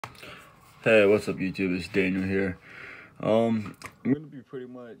Hey, what's up YouTube? It's Daniel here. I'm gonna be pretty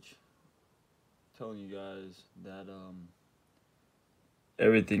much telling you guys that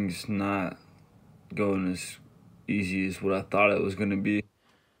everything's not going as easy as what I thought it was gonna be.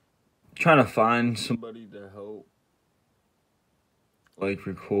 Trying to find somebody to help like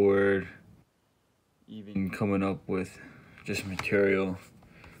record, even coming up with just material.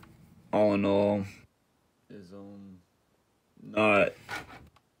 All in all, is not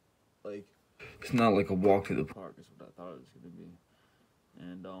like it's not like a walk to the park is what I thought it was gonna be.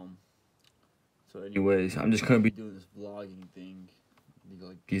 And so anyways, I'm just gonna be doing this vlogging thing,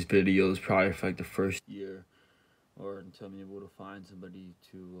 like these videos probably for like the first year, or until I'm able to find somebody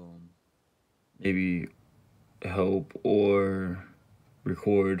to maybe help or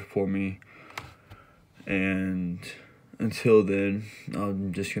record for me. And until then,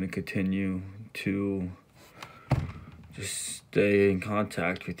 I'm just gonna continue to just stay in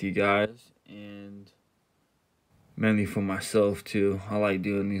contact with you guys, and mainly for myself too. I like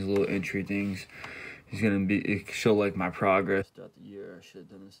doing these little entry things. It show like my progress throughout the year. I should have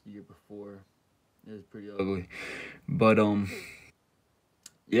done this the year before. It was pretty ugly, but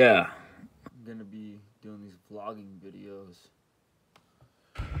yeah, I'm gonna be doing these vlogging videos.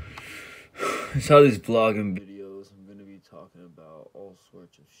 Inside these vlogging videos, I'm gonna be talking about all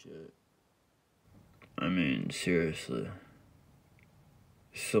sorts of shit. I mean, seriously,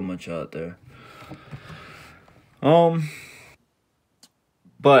 so much out there.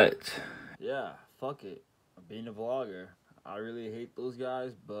 But yeah, fuck it. I'm being a vlogger. I really hate those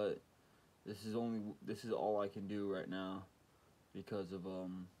guys, but this is all I can do right now because of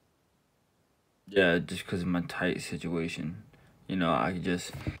yeah, just because of my tight situation. You know, I can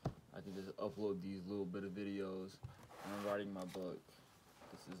just upload these little bit of videos. And I'm writing my book.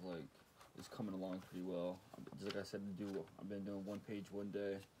 It's coming along pretty well. Just like I said, I've been doing one page one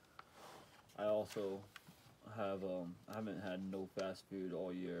day. I also have I haven't had no fast food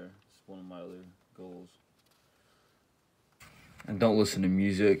all year. It's one of my other goals. And don't listen to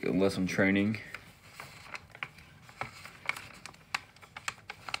music unless I'm training.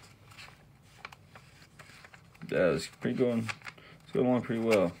 Yeah, it's going along pretty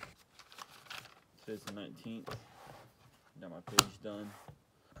well. Today's the 19th. Got my page done.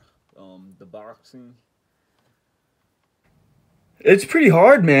 The boxing. It's pretty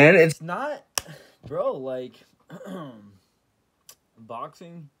hard, man. It's not, bro, like,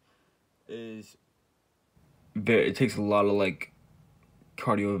 boxing is it takes a lot of, like,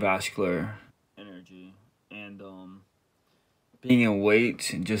 cardiovascular energy, and, being in weights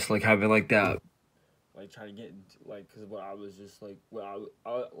and just, like, having, like, that, like, trying to get into, like, because what I was just, like,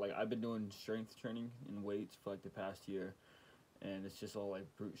 I've been doing strength training in weights for, like, the past year, and it's just all like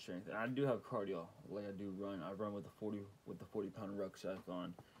brute strength. And I do have cardio, like I do run. I run with the 40-pound rucksack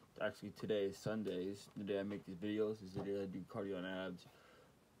on. Actually, today is Sundays. The day I make these videos is the day I do cardio and abs.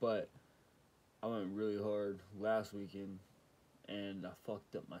 But I went really hard last weekend, and I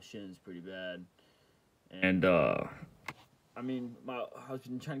fucked up my shins pretty bad. And I mean, I've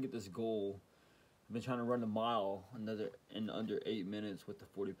been trying to get this goal. I've been trying to run a mile in under 8 minutes with the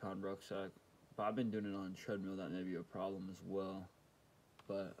 40-pound rucksack. But I've been doing it on a treadmill. That may be a problem as well.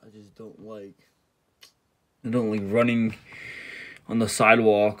 But I just don't like running on the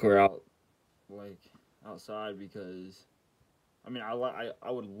sidewalk or outside, because I mean I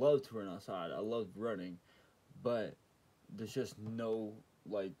would love to run outside. I love running, but there's just no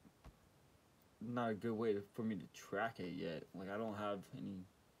not a good way for me to track it yet. Like I don't have any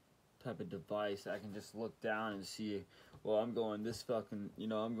type of device that I can just look down and see, well, I'm going this fucking,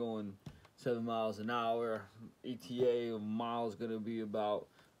 I'm going 7 miles an hour. ETA of miles gonna be about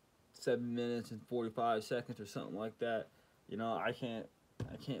 7 minutes and 45 seconds or something like that. I can't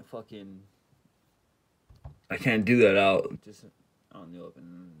do that out just out in the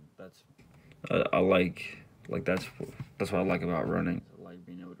open. That's I like that's what I like about running. I like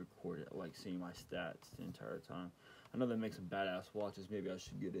being able to record it. I like seeing my stats the entire time. I know that makes some badass watches. Maybe I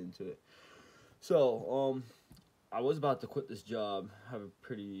should get into it. So, I was about to quit this job.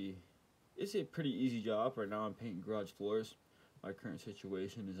 It's a pretty easy job. Right now I'm painting garage floors. My current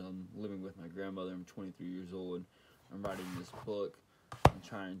situation is I'm living with my grandmother. I'm 23 years old. I'm writing this book. I'm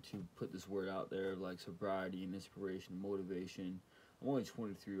trying to put this word out there, like sobriety and inspiration, motivation. I'm only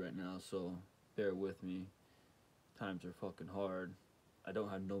 23 right now, so bear with me. Times are fucking hard. I don't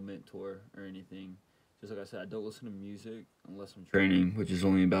have no mentor or anything. Just like I said, I don't listen to music unless I'm training, which is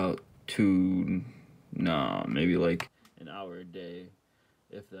only about maybe like an hour a day,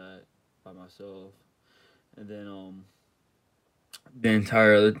 if that, by myself. And then the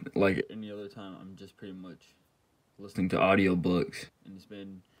entire other, like any other time, I'm just pretty much listening to audiobooks, and it's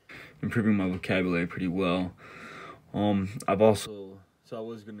been improving my vocabulary pretty well. I've also, so I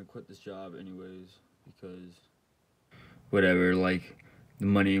was gonna quit this job anyways because whatever, like the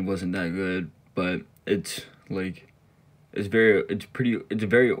money wasn't that good, but it's like it's a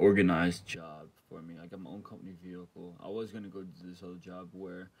very organized job for me. I got my own company vehicle. I was gonna go do this other job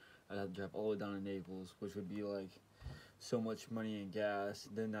where I'd have to drive all the way down to Naples, which would be like so much money in gas.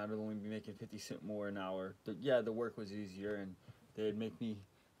 Then I'd only be making 50 cents more an hour. The work was easier, and they'd make me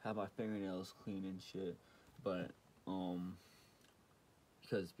have my fingernails clean and shit. But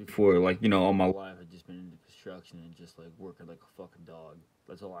because before, like, all my life I've just been into construction and just like working like a fucking dog.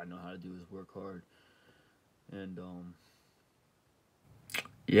 That's all I know how to do is work hard. And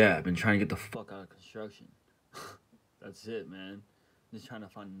yeah, I've been trying to get the fuck out of construction. That's it, man. Just trying to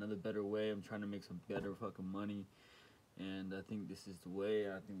find another better way. I'm trying to make some better fucking money, and I think this is the way.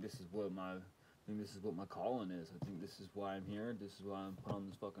 I think this is what my calling is. I think this is why I'm here. This is why I'm put on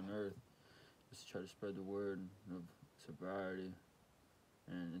this fucking earth, just to try to spread the word of sobriety.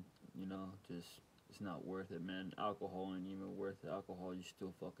 And just it's not worth it, man. Alcohol ain't even worth it. Alcohol, you're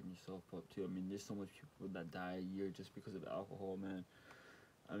still fucking yourself up too. I mean, there's so much people that die a year just because of alcohol, man.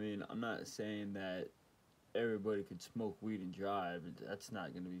 I mean, I'm not saying that everybody could smoke weed and drive. That's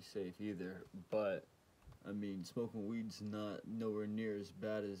not going to be safe either. But, I mean, smoking weed's not nowhere near as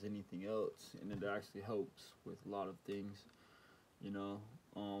bad as anything else. And it actually helps with a lot of things,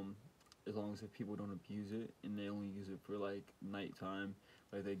 as long as people don't abuse it and they only use it for, like, nighttime.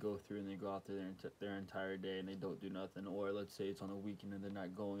 Like, they go through and they go out there their entire day and they don't do nothing. Or let's say it's on a weekend and they're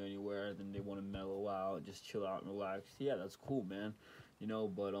not going anywhere. Then they want to mellow out, just chill out and relax. Yeah, that's cool, man.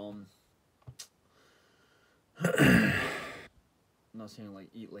 But, I'm not saying, like,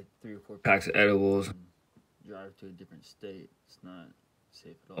 eat, like, 3 or 4 packs of edibles and drive to a different state. It's not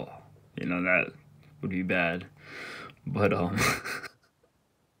safe at all. That would be bad. But,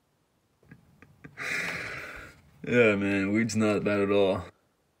 yeah, man, weed's not bad at all.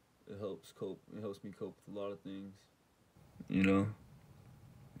 It helps me cope with a lot of things.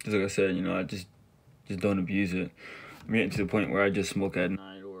 Just like I said, I just don't abuse it. I'm getting to the point where I just smoke at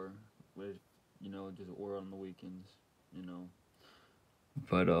night or with, or on the weekends,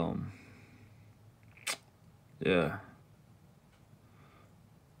 But, yeah.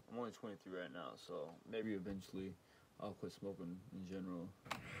 I'm only 23 right now, so maybe eventually I'll quit smoking in general.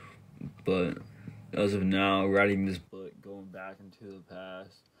 But as of now, writing this book, going back into the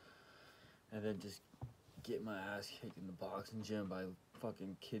past, and then just get my ass kicked in the boxing gym by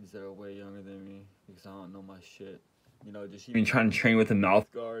fucking kids that are way younger than me because I don't know my shit. Just even trying to train with a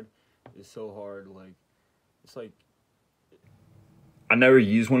mouth guard is so hard. Like, it's like, I never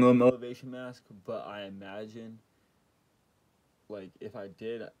used one of them elevation masks, but I imagine, like, if I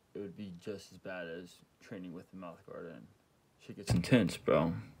did, it would be just as bad as training with a mouth guard, and shit gets intense,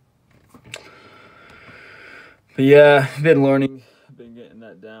 bro. But yeah, I've been getting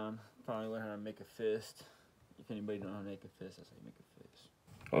that down. Finally learned how to make a fist. If anybody don't know how to make a fist, that's how you make a fist.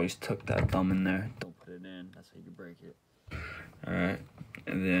 Always tuck that thumb in there. Don't put it in. That's how you break it. Alright.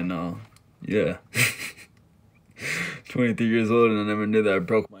 And then, yeah. 23 years old and I never knew that I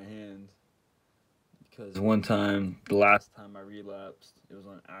broke my hand. Because one time, the last time I relapsed, it was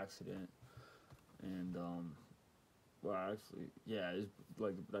on an accident. And, well, actually, yeah, it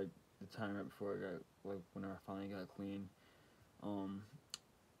was like the time right before I got, like, when I finally got clean.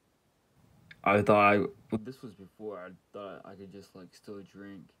 I thought this was before I thought I could just, like, still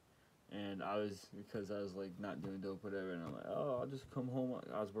drink. And because I was, like, not doing dope, whatever, and I'm like, oh, I'll just come home.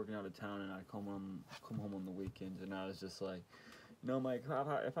 I was working out of town, and I come home on the weekends, and I was just like, Mike,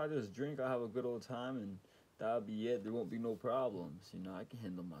 if I just drink, I'll have a good old time, and that'll be it. There won't be no problems. I can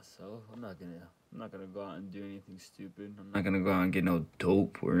handle myself. I'm not gonna go out and do anything stupid. I'm not gonna go out and get no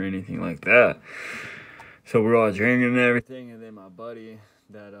dope or anything like that. So we're all drinking and everything, and then my buddy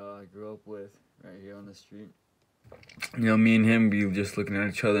that I grew up with right here on the street, me and him be just looking at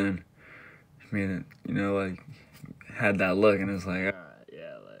each other, and like, had that look, and it's like, alright,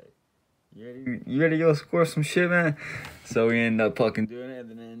 yeah, like, you ready to go score some shit, man? So we end up fucking doing it, and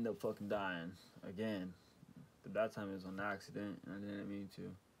then I end up fucking dying again. But that time it was an accident, and I didn't mean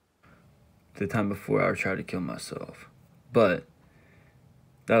to. The time before, I tried to kill myself, but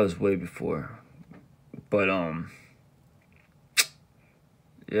that was way before. But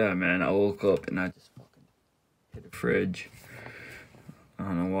yeah, man, I woke up and I just fucking hit the fridge. I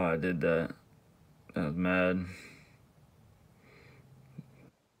don't know why I did that. I was mad.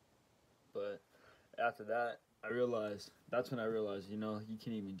 But after that, that's when I realized, you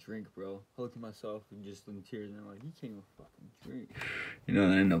can't even drink, bro. I looked at myself and just in tears, and I'm like, you can't even fucking drink. And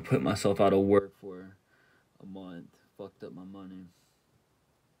I ended up putting myself out of work for a month. Fucked up my money.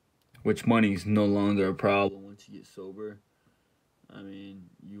 which money's no longer a problem once you get sober. I mean,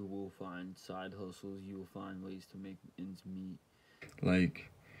 you will find side hustles, you will find ways to make ends meet.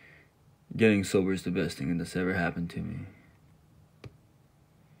 Like, getting sober is the best thing that's ever happened to me.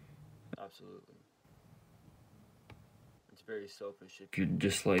 Absolutely. It's very selfish if you're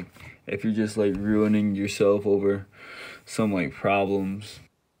just like ruining yourself over some like problems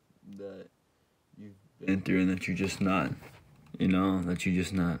that you've been through and that you're just not, that you're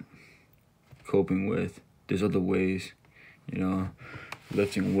just not coping with. There's other ways,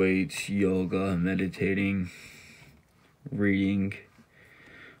 lifting weights, yoga, meditating, reading.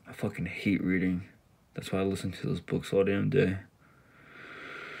 I fucking hate reading. That's why I listen to those books all damn day.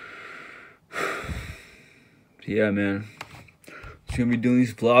 Yeah, man. Just gonna be doing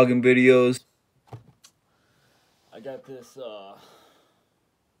these vlogging videos. I got this,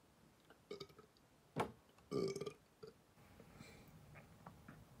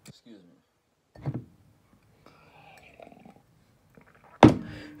 excuse me.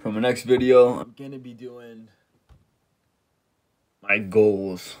 For my next video, I'm gonna be doing my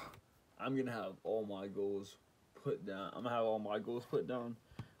goals. I'm gonna have all my goals put down. I'm gonna have all my goals put down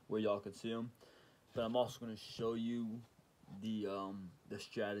where y'all can see them. But I'm also gonna show you the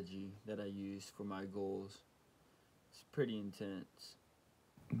strategy that I use for my goals. It's pretty intense.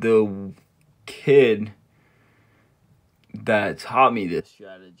 The kid that taught me this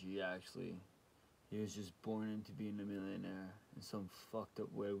strategy, actually, he was just born into being a millionaire in some fucked up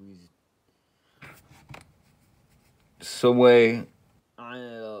way. Some way I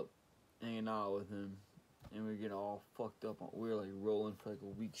ended up hanging out with him, and we were getting all fucked up. We were like rolling for like a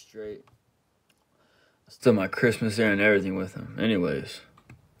week straight. I still my Christmas there and everything with him. Anyways,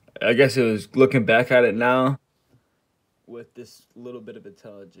 I guess it was, looking back at it now, with this little bit of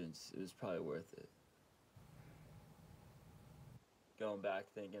intelligence, it was probably worth it. Going back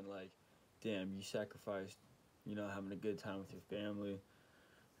thinking like, damn, you sacrificed, having a good time with your family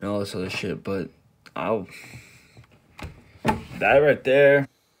and all this other shit, but that right there,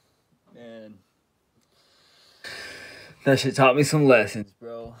 man, that shit taught me some lessons,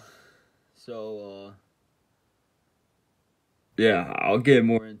 bro. So, yeah, I'll get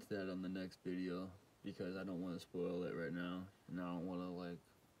more into that on the next video, because I don't want to spoil it right now, and I don't want to, like,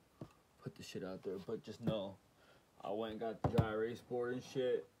 put the shit out there, but just know, I went and got the dry erase board and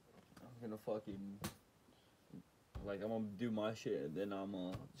shit. I'm gonna fucking, like, I'm gonna do my shit, and then I'm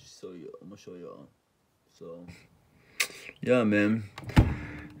gonna show y'all. So, yeah, man.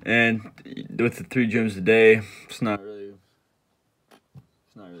 And with the 3 gyms a day, it's not really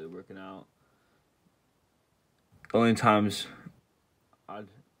working out. The only times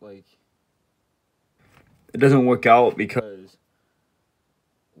it doesn't work out because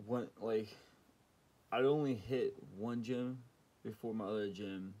I'd only hit one gym before my other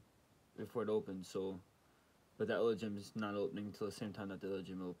gym, before it opens, but that other gym is not opening until the same time that the other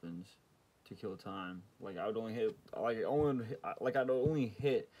gym opens to kill time. Like, I'd only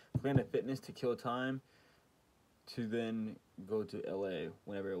hit Planet Fitness to kill time, to then go to LA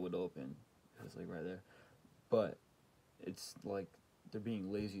whenever it would open. It's like right there. But it's like they're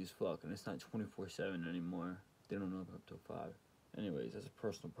being lazy as fuck, and it's not 24/7 anymore. They don't open up till 5. Anyways, that's a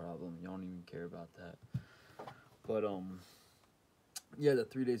personal problem. Y'all don't even care about that. But yeah, the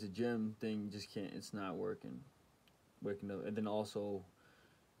 3 days of gym thing just can't. It's not working. Waking up, and then also,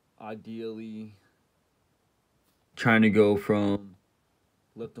 ideally, trying to go from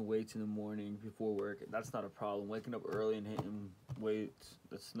lifting weights in the morning before work, that's not a problem. Waking up early and hitting weights,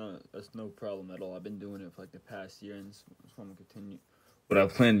 that's no problem at all. I've been doing it for like the past year, and that's what I'm gonna continue. What I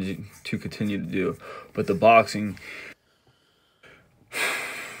plan to continue to do. But the boxing,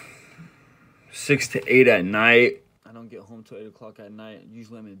 6 to 8 at night. I don't get home till 8 o'clock at night.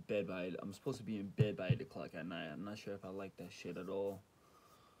 Usually I'm in bed by 8. I'm supposed to be in bed by 8 o'clock at night. I'm not sure if I like that shit at all.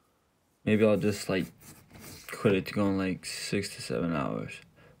 Maybe I'll just like quit it to go in like 6 to 7 hours.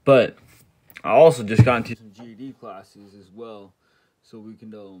 But I also just got into some GED classes as well, so we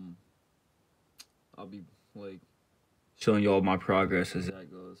can I'll be like showing you all my progress as that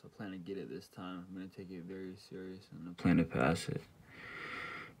goes. I plan to get it this time. I'm gonna take it very serious, and I plan to pass it,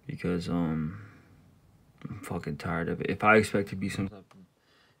 because I'm fucking tired of it. If I expect to be who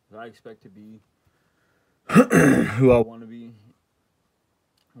I want to be,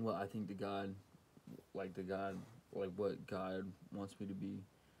 well, I think what God wants me to be,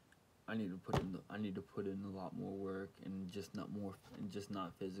 I need to put in a lot more work, and just not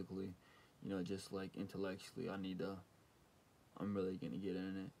physically, just like intellectually. I'm really gonna get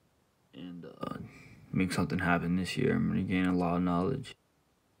in it and make something happen this year. I'm gonna gain a lot of knowledge.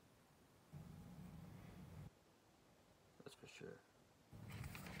 That's for sure.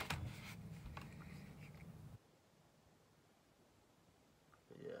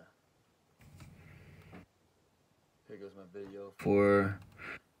 goes my video for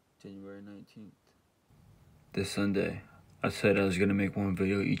January 19th. This Sunday. I said I was gonna make one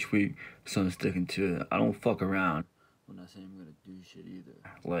video each week, so I'm sticking to it. I don't fuck around. I'm not saying I'm gonna do shit either.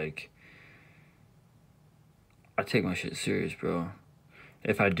 Like, I take my shit serious, bro.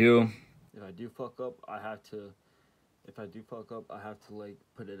 If I do fuck up, I have to like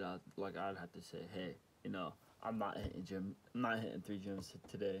put it out. Like, I'd have to say, hey, you know, I'm not hitting 3 gyms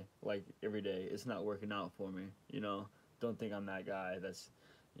today, like every day. It's not working out for me, you know. Don't think I'm that guy that's,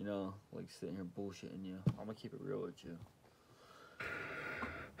 you know, like sitting here bullshitting you. I'm gonna keep it real with you.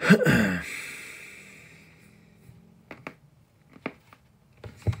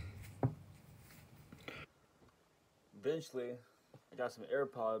 Eventually, I got some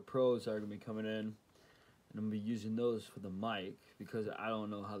AirPod Pros that are gonna be coming in, and I'm gonna be using those for the mic because I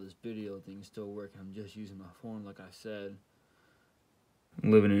don't know how this video thing is still working. I'm just using my phone, like I said. I'm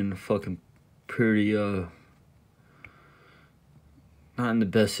living in a fucking pretty not in the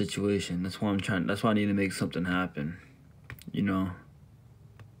best situation. That's why I need to make something happen. You know,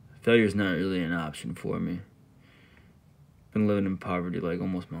 failure's not really an option for me. Been living in poverty like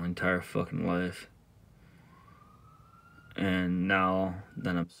almost my entire fucking life. And now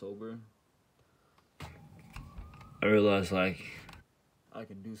that I'm sober, I realize, like, I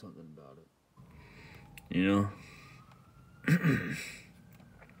can do something about it. You know?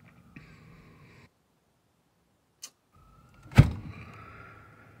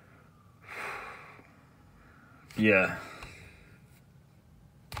 Yeah.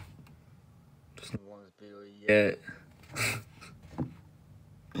 Just the longest video yet.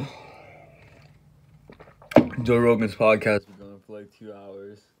 Joe Rogan's podcast been going for like 2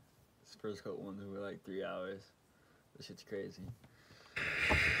 hours. His first couple ones were like 3 hours. This shit's crazy.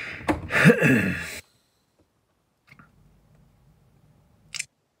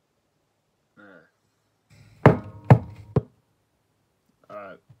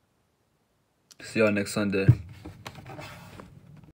 Alright. See y'all next Sunday.